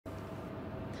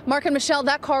Mark and Michelle,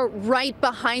 that car right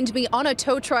behind me on a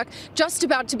tow truck, just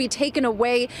about to be taken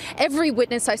away. Every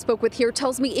witness I spoke with here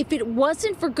tells me if it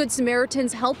wasn't for Good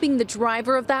Samaritans helping the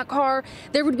driver of that car,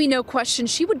 there would be no question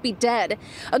she would be dead.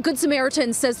 A Good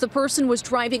Samaritan says the person was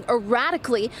driving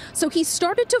erratically, so he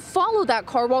started to follow that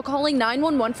car while calling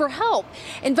 911 for help.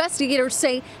 Investigators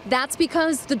say that's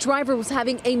because the driver was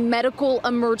having a medical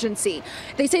emergency.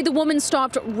 They say the woman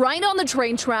stopped right on the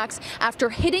train tracks after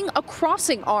hitting a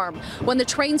crossing arm. When the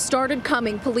train started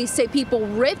coming, police say people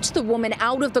ripped the woman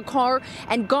out of the car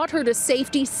and got her to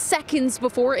safety seconds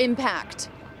before impact.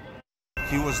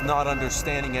 He was not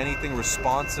understanding anything,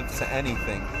 responsive to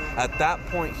anything. At that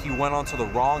point, he went onto the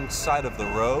wrong side of the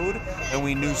road, and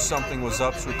we knew something was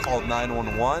up, so we called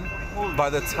 911. By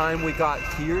the time we got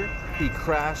here, he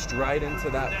crashed right into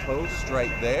that post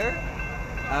right there.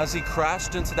 As he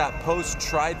crashed into that post,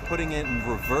 tried putting it in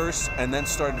reverse, and then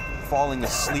started falling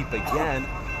asleep again.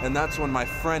 And that's when my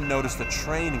friend noticed the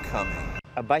train coming.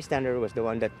 A bystander was the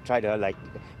one that tried to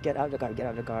get out of the car, get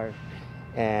out of the car.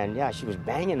 And yeah, she was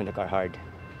banging on the car hard.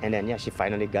 And then yeah, she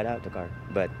finally got out of the car,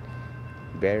 but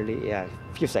barely, a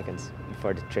few seconds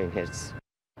before the train hits.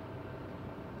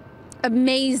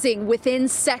 Amazing, within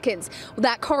seconds.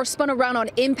 That car spun around on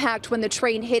impact when the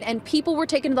train hit and people were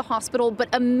taken to the hospital, but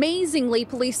amazingly,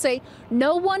 police say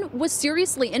no one was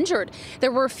seriously injured.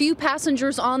 There were a few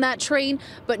passengers on that train,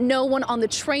 but no one on the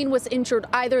train was injured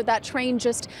either. That train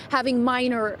just having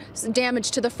minor damage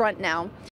to the front now.